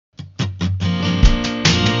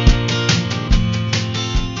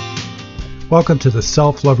Welcome to the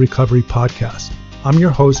Self-Love Recovery Podcast. I'm your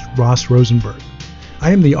host, Ross Rosenberg.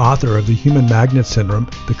 I am the author of The Human Magnet Syndrome,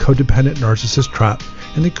 The Codependent Narcissist Trap,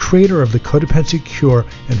 and the creator of the Codependency Cure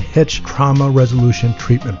and Hitch Trauma Resolution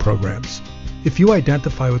Treatment Programs. If you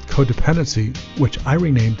identify with codependency, which I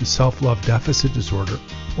renamed the Self-Love Deficit Disorder,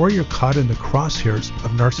 or you're caught in the crosshairs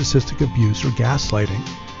of narcissistic abuse or gaslighting,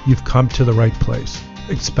 you've come to the right place.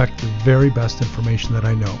 Expect the very best information that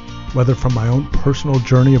I know, whether from my own personal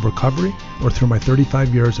journey of recovery or through my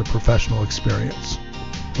 35 years of professional experience.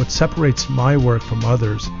 What separates my work from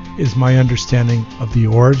others is my understanding of the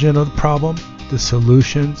origin of the problem, the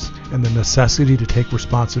solutions, and the necessity to take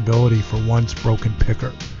responsibility for one's broken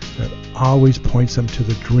picker that always points them to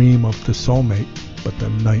the dream of the soulmate, but the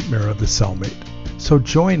nightmare of the cellmate. So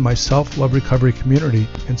join my self-love recovery community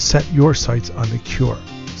and set your sights on the cure,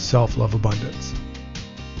 self-love abundance.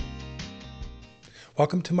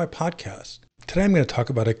 Welcome to my podcast. Today I'm going to talk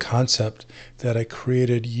about a concept that I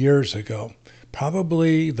created years ago.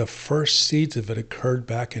 Probably the first seeds of it occurred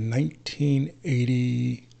back in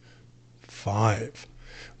 1985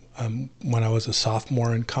 when I was a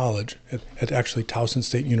sophomore in college at actually Towson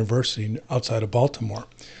State University outside of Baltimore.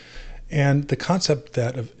 And the concept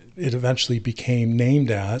that it eventually became named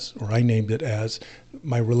as, or I named it as,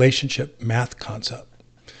 my relationship math concept.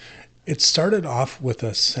 It started off with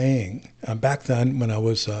a saying back then when I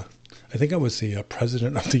was, I think I was the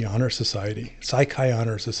president of the Honor Society, Psi Chi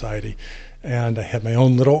Honor Society, and I had my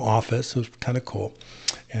own little office. It was kind of cool,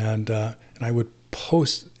 and I would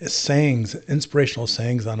post sayings, inspirational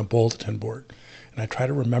sayings, on a bulletin board, and I try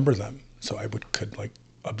to remember them so I could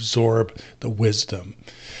absorb the wisdom.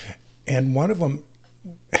 And one of them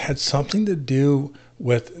had something to do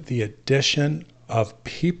with the addition of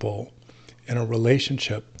people in a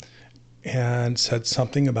relationship, and said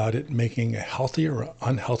something about it making a healthy or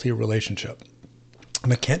unhealthy relationship.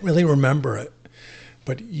 And I can't really remember it,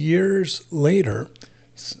 but years later,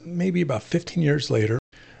 maybe about 15 years later,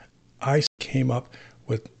 I came up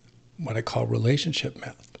with what I call relationship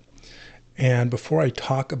math. And before I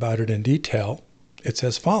talk about it in detail, it's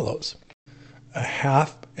as follows. A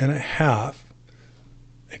half and a half,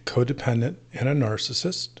 a codependent and a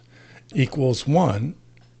narcissist, equals 1,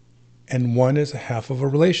 and 1 is a half of a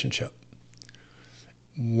relationship.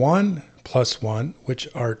 1 plus 1, which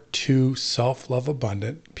are 2 self-love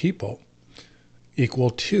abundant people, equal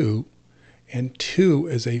 2, and 2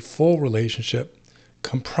 is a full relationship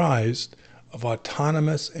comprised of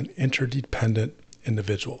autonomous and interdependent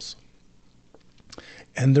individuals.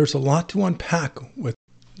 And there's a lot to unpack with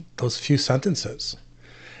those few sentences.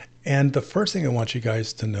 And the first thing I want you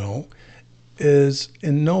guys to know is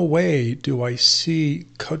in no way do I see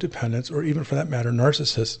codependents, or even for that matter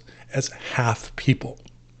narcissists, as half people.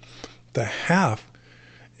 The half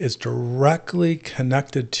is directly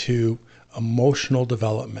connected to emotional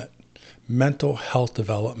development, mental health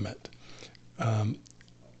development,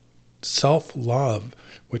 self-love,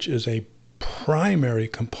 which is a primary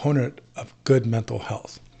component of good mental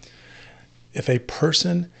health. If a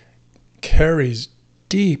person carries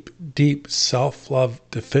deep, deep self-love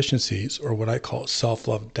deficiencies, or what I call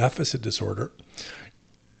self-love deficit disorder,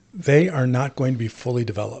 they are not going to be fully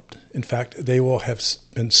developed. In fact, they will have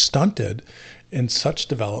been stunted in such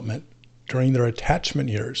development during their attachment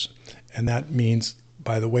years. And that means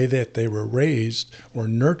by the way that they were raised or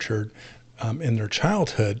nurtured in their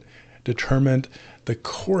childhood determined the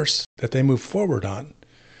course that they move forward on,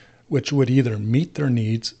 which would either meet their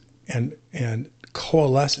needs and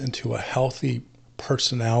coalesce into a healthy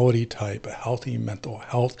personality type, a healthy mental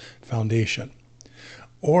health foundation.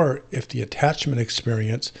 Or if the attachment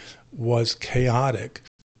experience was chaotic,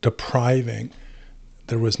 depriving,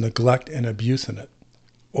 there was neglect and abuse in it.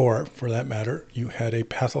 Or, for that matter, you had a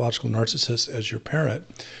pathological narcissist as your parent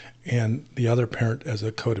and the other parent as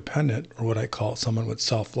a codependent, or what I call someone with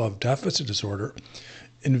self-love deficit disorder,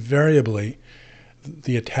 invariably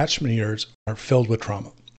the attachment years are filled with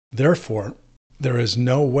trauma. Therefore, there is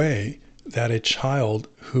no way that a child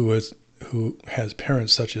who has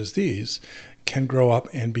parents such as these can grow up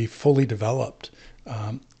and be fully developed,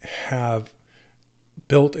 have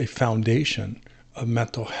built a foundation of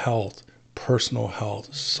mental health, personal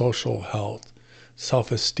health, social health,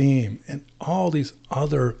 self-esteem, and all these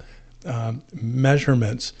other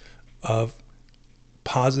measurements of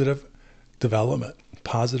positive development,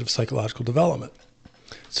 positive psychological development.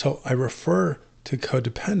 So I refer to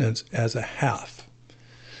codependence as a half.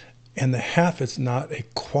 And the half is not a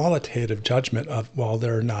qualitative judgment of, well,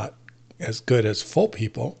 they're not as good as full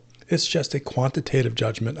people. It's just a quantitative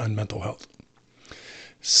judgment on mental health.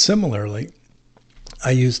 Similarly,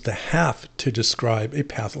 I use the half to describe a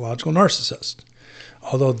pathological narcissist.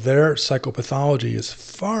 although their psychopathology is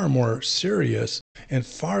far more serious and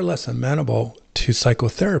far less amenable to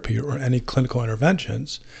psychotherapy or any clinical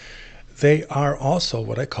interventions, they are also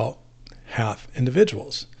what I call half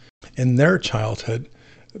individuals. In their childhood,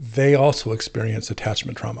 they also experienced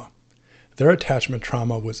attachment trauma. Their attachment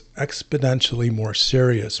trauma was exponentially more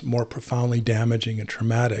serious, more profoundly damaging and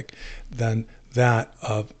traumatic than that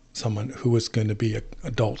of someone who was going to be an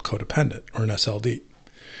adult codependent or an SLD,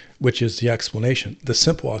 which is the explanation, the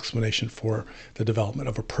simple explanation for the development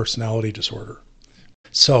of a personality disorder.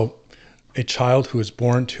 So a child who is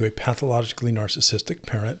born to a pathologically narcissistic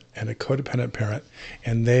parent and a codependent parent,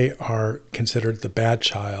 and they are considered the bad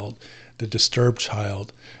child, the disturbed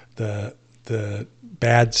child, the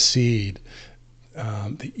bad seed,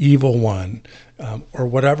 the evil one, or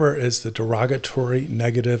whatever is the derogatory,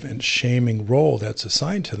 negative, and shaming role that's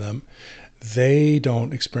assigned to them, they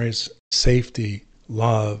don't experience safety,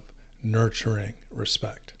 love, nurturing,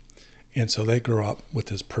 respect. And so they grow up with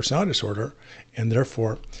this personality disorder, and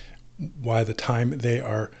therefore, by the time they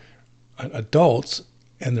are adults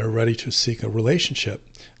and they're ready to seek a relationship,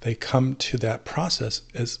 they come to that process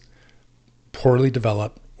as poorly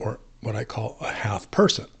developed, or what I call a half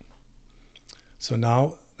person. So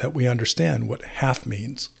now that we understand what half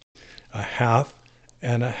means, a half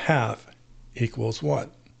and a half equals what?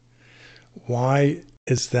 Why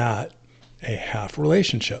is that a half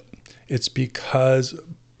relationship? It's because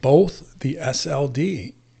both the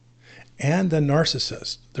SLD and the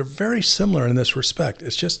narcissist, they're very similar in this respect.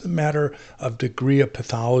 It's just a matter of degree of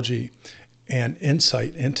pathology and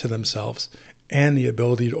insight into themselves and the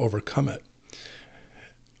ability to overcome it.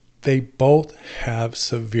 They both have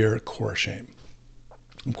severe core shame.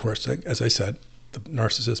 Of course, as I said, the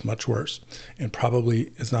narcissist much worse, and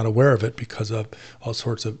probably is not aware of it because of all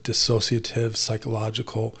sorts of dissociative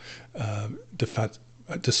psychological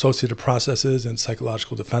dissociative processes and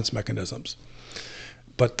psychological defense mechanisms.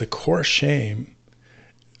 But the core shame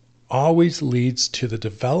always leads to the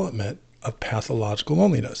development of pathological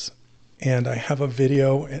loneliness. And I have a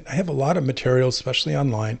video, and I have a lot of materials, especially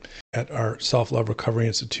online, at our Self-Love Recovery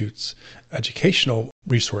Institute's educational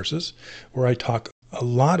resources, where I talk a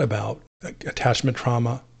lot about attachment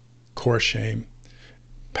trauma, core shame,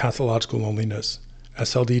 pathological loneliness,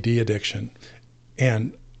 SLDD addiction,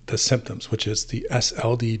 and the symptoms, which is the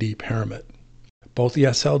SLDD pyramid. Both the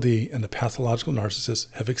SLD and the pathological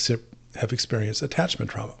narcissist have experienced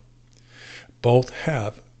attachment trauma. Both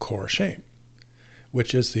have core shame,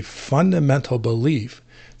 which is the fundamental belief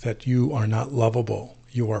that you are not lovable,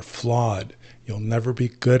 you are flawed, you'll never be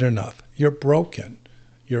good enough, you're broken,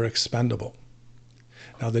 you're expendable.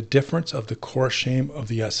 Now, the difference of the core shame of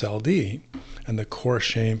the SLD and the core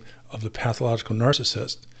shame of the pathological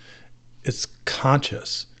narcissist is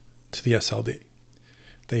conscious to the SLD.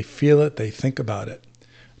 They feel it, they think about it.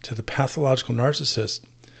 To the pathological narcissist,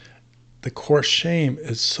 the core shame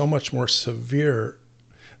is so much more severe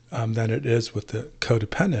than it is with the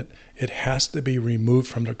codependent. It has to be removed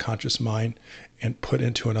from their conscious mind and put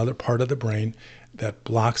into another part of the brain that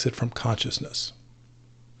blocks it from consciousness.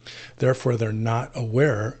 Therefore, they're not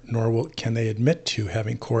aware, nor can they admit to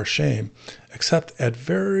having core shame, except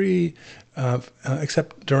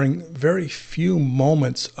during very few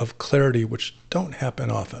moments of clarity, which don't happen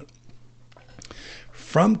often.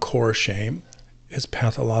 From core shame is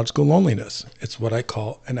pathological loneliness. It's what I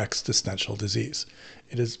call an existential disease.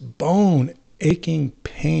 It is bone aching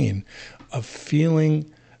pain of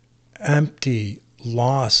feeling empty,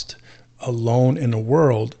 lost, alone in a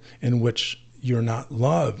world in which you're not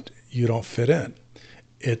loved, you don't fit in.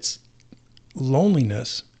 It's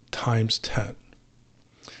loneliness times 10.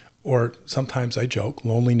 Or sometimes I joke,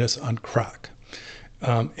 loneliness on crack.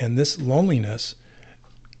 And this loneliness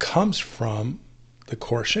comes from the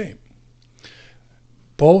core shame.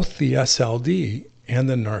 Both the SLD and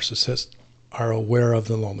the narcissist are aware of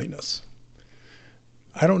the loneliness.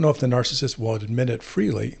 I don't know if the narcissist will admit it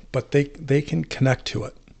freely, but they can connect to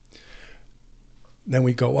it. Then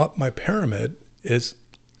we go up my pyramid is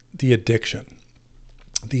the addiction.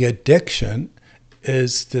 The addiction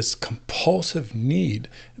is this compulsive need,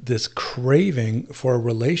 this craving for a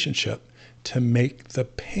relationship to make the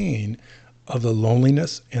pain of the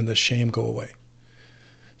loneliness and the shame go away.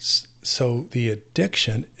 So the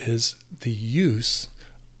addiction is the use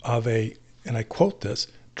of and I quote this,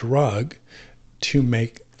 drug to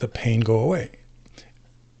make the pain go away.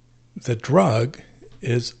 The drug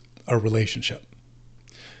is a relationship.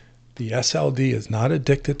 The SLD is not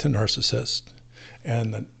addicted to narcissists,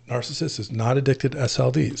 and the narcissist is not addicted to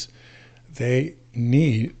SLDs. They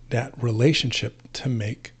need that relationship to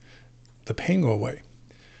make the pain go away.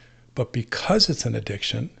 But because it's an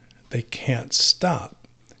addiction, they can't stop.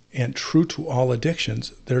 And true to all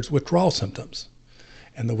addictions, there's withdrawal symptoms.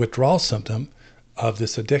 And the withdrawal symptom of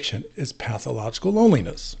this addiction is pathological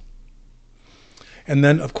loneliness. And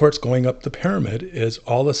then, of course, going up the pyramid is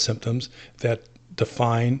all the symptoms that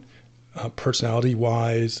define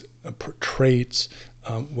personality-wise traits,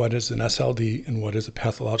 what is an SLD and what is a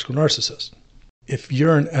pathological narcissist. If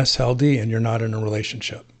you're an SLD and you're not in a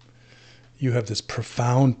relationship, you have this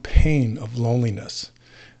profound pain of loneliness.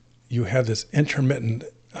 You have this intermittent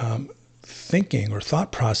thinking or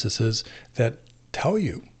thought processes that tell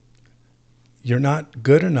you you're not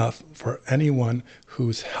good enough for anyone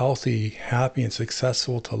who's healthy, happy, and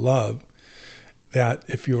successful to love, that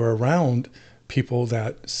if you're around people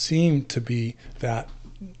that seem to be that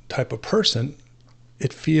type of person,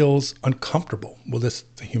 it feels uncomfortable. Well, this is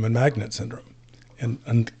the human magnet syndrome.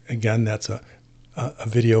 And again, that's a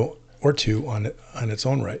video or two on its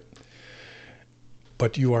own right.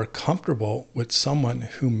 But you are comfortable with someone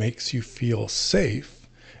who makes you feel safe,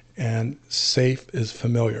 and safe is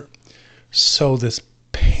familiar. So this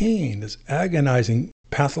pain, this agonizing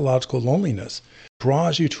pathological loneliness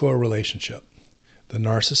draws you to a relationship. The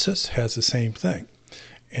narcissist has the same thing.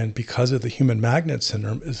 And because of the human magnet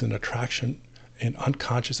syndrome is an attraction, an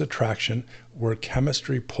unconscious attraction where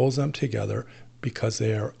chemistry pulls them together because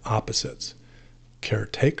they are opposites.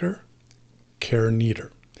 Caretaker, care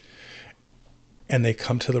needer. And they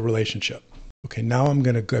come to the relationship. Okay, now I'm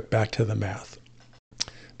going to get back to the math.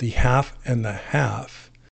 The half and the half,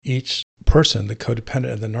 each person, the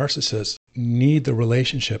codependent and the narcissist, need the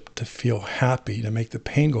relationship to feel happy, to make the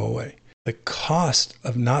pain go away. The cost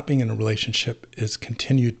of not being in a relationship is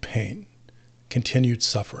continued pain, continued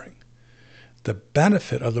suffering. The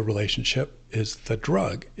benefit of the relationship is the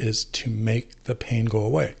drug, is to make the pain go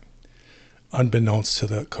away. Unbeknownst to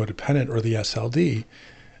the codependent or the SLD,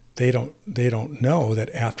 they don't know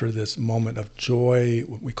that after this moment of joy,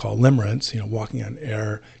 what we call limerence, walking on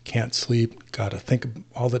air, can't sleep, got to think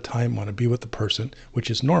all the time, want to be with the person,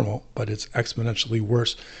 which is normal, but it's exponentially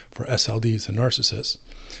worse for SLDs and narcissists.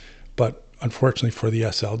 But unfortunately for the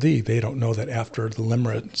SLD, they don't know that after the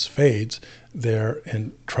limerence fades, they're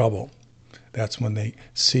in trouble. That's when they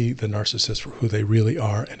see the narcissist for who they really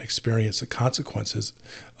are and experience the consequences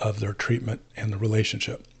of their treatment and the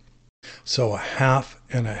relationship. So a half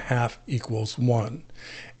and a half equals one.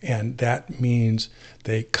 And that means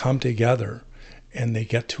they come together and they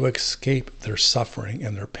get to escape their suffering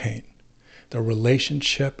and their pain. The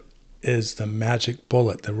relationship is the magic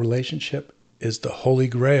bullet. The relationship is the holy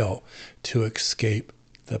grail to escape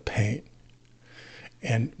the pain.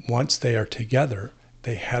 And once they are together,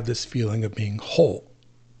 they have this feeling of being whole.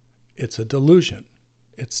 It's a delusion.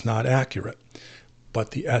 It's not accurate.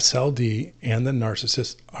 But the SLD and the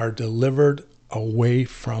narcissist are delivered away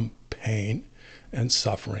from pain and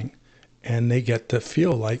suffering, and they get to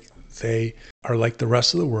feel like they are like the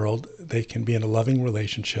rest of the world. They can be in a loving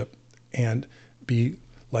relationship and be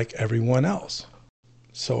like everyone else.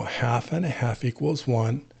 So a half and a half equals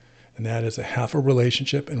one, and that is a half a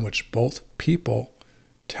relationship in which both people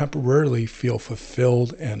temporarily feel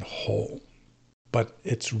fulfilled and whole. But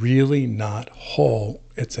it's really not whole.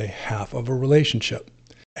 It's a half of a relationship.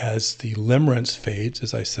 As the limerence fades,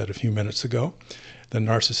 as I said a few minutes ago, the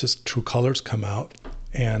narcissist's true colors come out,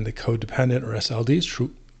 and the codependent or SLD's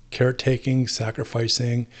true caretaking,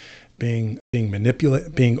 sacrificing, being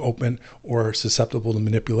open or susceptible to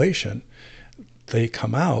manipulation, they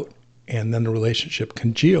come out, and then the relationship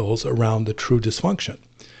congeals around the true dysfunction.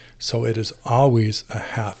 So it is always a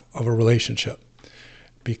half of a relationship,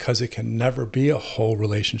 because it can never be a whole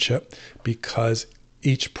relationship, because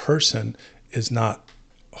each person is not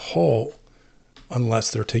whole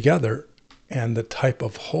unless they're together, and the type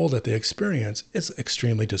of whole that they experience is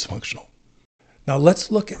extremely dysfunctional. Now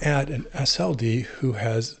let's look at an SLD who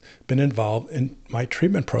has been involved in my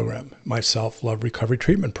treatment program, my self-love recovery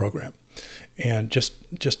treatment program. And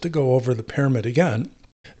just to go over the pyramid again,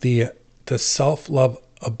 the self-love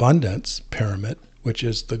abundance pyramid, which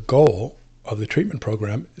is the goal of the treatment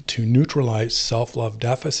program, to neutralize self-love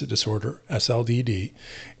deficit disorder, SLDD,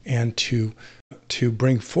 and to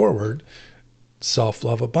bring forward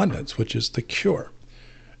self-love abundance, which is the cure.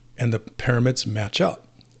 And the pyramids match up.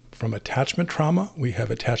 From attachment trauma, we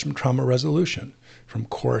have attachment trauma resolution. From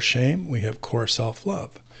core shame, we have core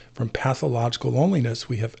self-love. From pathological loneliness,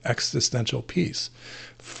 we have existential peace.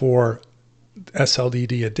 For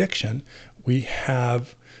SLDD addiction, we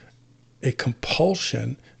have a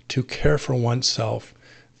compulsion to care for oneself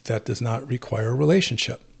that does not require a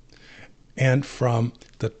relationship. And from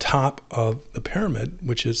the top of the pyramid,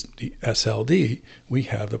 which is the SLD, we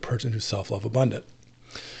have the person who's self-love abundant.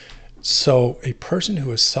 So a person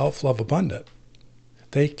who is self-love abundant,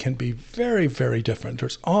 they can be very, very different.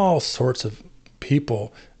 There's all sorts of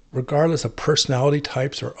people, regardless of personality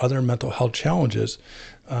types or other mental health challenges,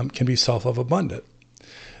 can be self-love abundant.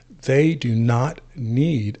 They do not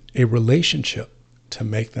need a relationship to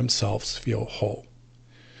make themselves feel whole.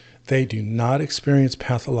 They do not experience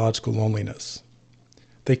pathological loneliness.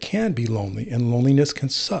 They can be lonely, and loneliness can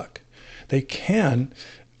suck. They can,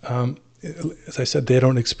 as I said, they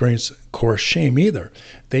don't experience core shame either.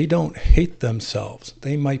 They don't hate themselves.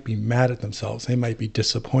 They might be mad at themselves. They might be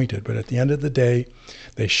disappointed. But at the end of the day,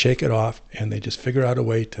 they shake it off and they just figure out a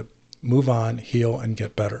way to move on, heal, and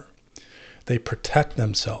get better. They protect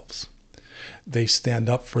themselves. They stand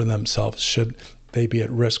up for themselves should they be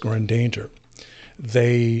at risk or in danger.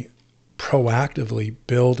 They proactively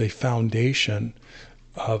build a foundation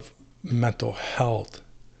of mental health,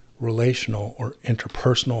 relational or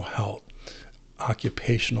interpersonal health,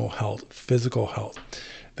 occupational health, physical health.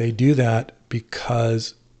 They do that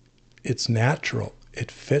because it's natural.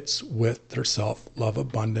 It fits with their self-love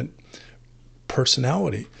abundant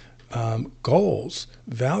personality, goals,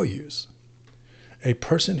 values. A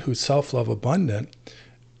person who's self-love abundant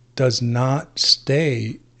does not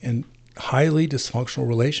stay in highly dysfunctional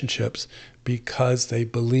relationships because they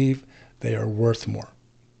believe they are worth more.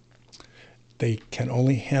 They can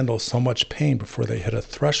only handle so much pain before they hit a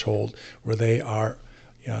threshold where they are,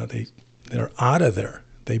 they're out of there.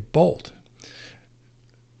 They bolt.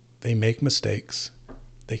 They make mistakes.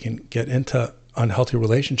 They can get into unhealthy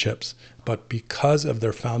relationships, but because of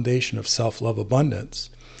their foundation of self-love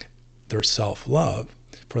abundance, their self-love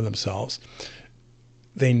for themselves,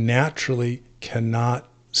 they naturally cannot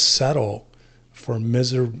settle for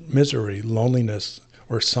misery, loneliness,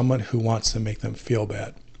 or someone who wants to make them feel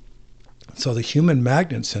bad. So the human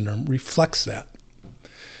magnet syndrome reflects that.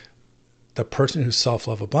 The person who's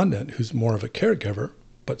self-love abundant, who's more of a caregiver,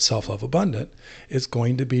 but self-love abundant, is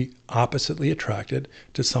going to be oppositely attracted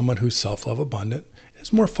to someone who's self-love abundant,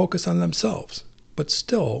 is more focused on themselves. But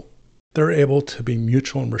still, they're able to be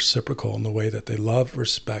mutual and reciprocal in the way that they love,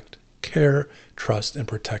 respect, care, trust, and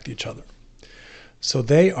protect each other. So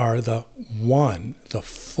they are the one, the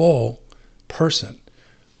full person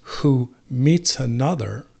who meets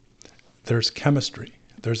another. There's chemistry,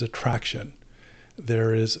 there's attraction,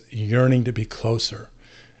 there is yearning to be closer.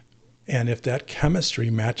 And if that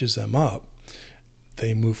chemistry matches them up,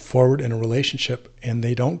 they move forward in a relationship and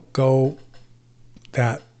they don't go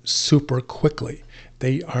that super quickly.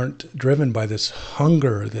 They aren't driven by this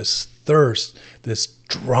hunger, this thirst, this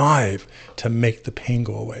drive to make the pain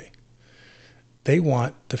go away. They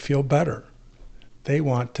want to feel better. They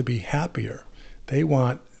want to be happier. They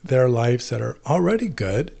want their lives that are already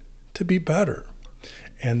good to be better.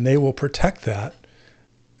 And they will protect that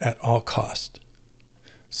at all cost.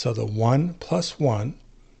 So the 1 + 1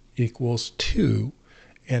 = 2,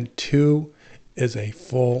 and 2 is a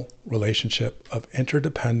full relationship of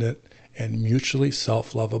interdependent and mutually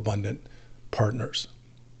self-love abundant partners.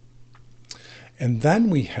 And then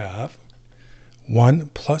we have 1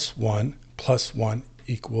 + 1 + 1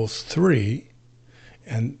 = 3,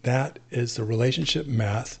 and that is the relationship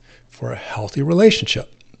math for a healthy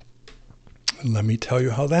relationship. Let me tell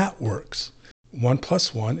you how that works. 1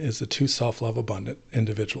 + 1 is the two self-love abundant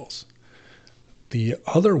individuals. The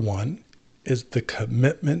other one is the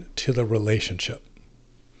commitment to the relationship.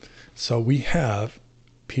 So we have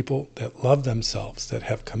people that love themselves, that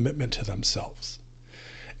have commitment to themselves.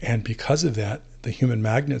 And because of that, the human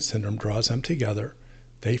magnet syndrome draws them together.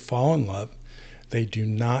 They fall in love. They do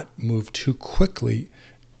not move too quickly.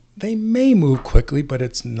 They may move quickly, but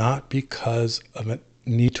it's not because of a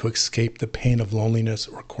need to escape the pain of loneliness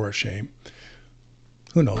or core shame.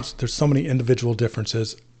 Who knows? There's so many individual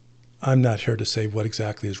differences. I'm not here to say what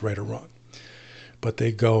exactly is right or wrong. But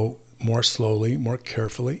they go more slowly, more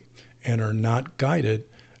carefully, and are not guided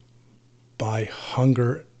by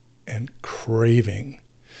hunger and craving.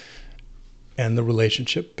 And the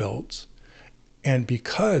relationship builds. And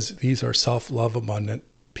because these are self-love abundant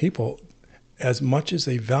people, as much as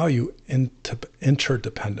they value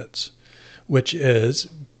interdependence, which is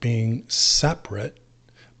being separate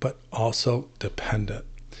but also dependent,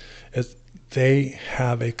 as they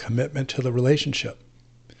have a commitment to the relationship.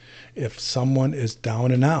 If someone is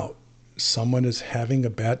down and out, someone is having a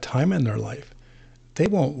bad time in their life, they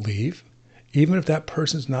won't leave, even if that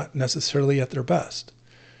person's not necessarily at their best.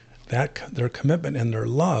 That their commitment and their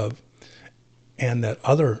love, and that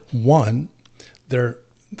other one, their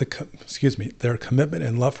commitment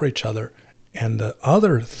and love for each other, and the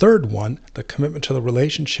other third one, the commitment to the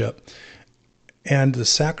relationship, and the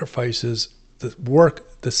sacrifices, the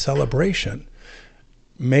work, the celebration,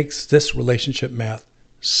 makes this relationship math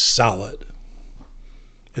solid.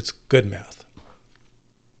 It's good math.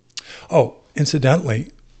 Oh,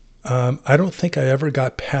 incidentally, I don't think I ever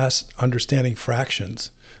got past understanding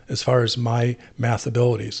fractions as far as my math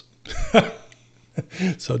abilities.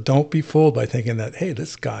 So don't be fooled by thinking that, hey,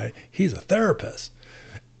 this guy, he's a therapist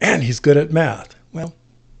and he's good at math. Well,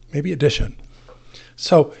 maybe addition.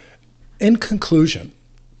 So in conclusion,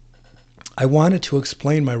 I wanted to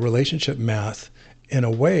explain my relationship math in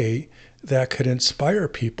a way that could inspire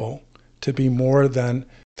people to be more than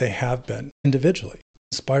they have been individually.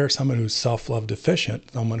 Inspire someone who's self-love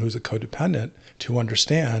deficient, someone who's a codependent, to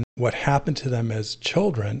understand what happened to them as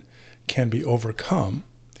children can be overcome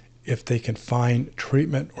if they can find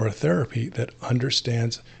treatment or therapy that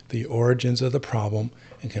understands the origins of the problem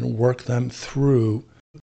and can work them through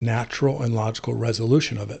natural and logical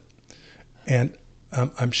resolution of it. And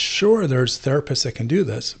I'm sure there's therapists that can do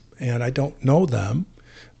this, and I don't know them,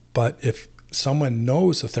 but if someone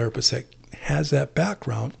knows a therapist that has that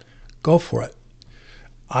background, go for it.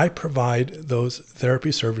 I provide those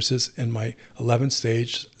therapy services in my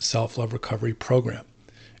 11-stage self-love recovery program.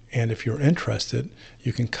 And if you're interested,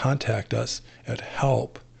 you can contact us at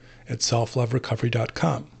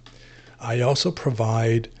help@selfloverecovery.com. I also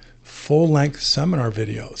provide full-length seminar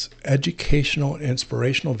videos, educational and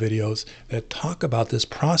inspirational videos that talk about this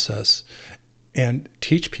process and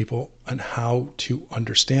teach people on how to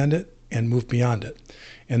understand it and move beyond it.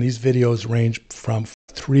 And these videos range from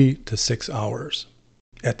 3 to 6 hours.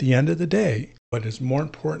 At the end of the day, what is more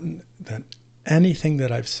important than anything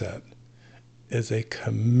that I've said is a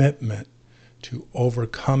commitment to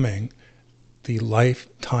overcoming the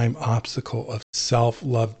lifetime obstacle of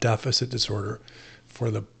self-love deficit disorder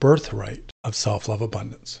for the birthright of self-love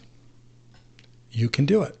abundance. You can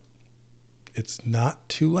do it. It's not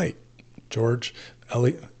too late. George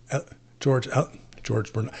Bernard.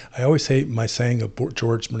 I always say my saying of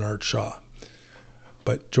George Bernard Shaw,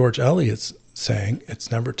 but George Eliot's saying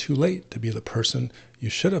it's never too late to be the person you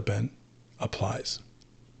should have been applies.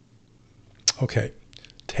 Okay,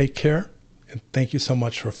 take care, and thank you so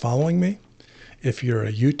much for following me. If you're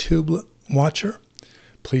a YouTube watcher,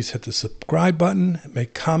 please hit the subscribe button,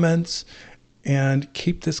 make comments, and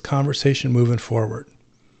keep this conversation moving forward.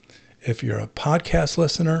 If you're a podcast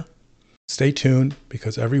listener, stay tuned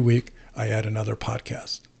because every week I add another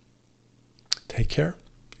podcast. Take care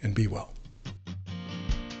and be well.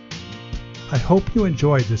 I hope you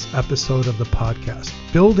enjoyed this episode of the podcast.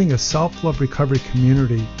 Building a self-love recovery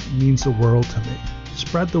community means the world to me.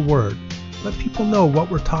 Spread the word. Let people know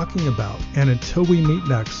what we're talking about. And until we meet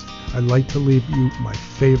next, I'd like to leave you my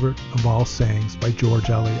favorite of all sayings by George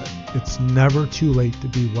Eliot. It's never too late to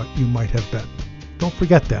be what you might have been. Don't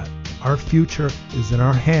forget that. Our future is in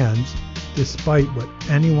our hands, despite what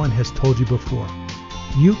anyone has told you before.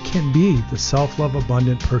 You can be the self-love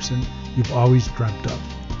abundant person you've always dreamt of.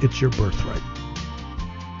 It's your birthright.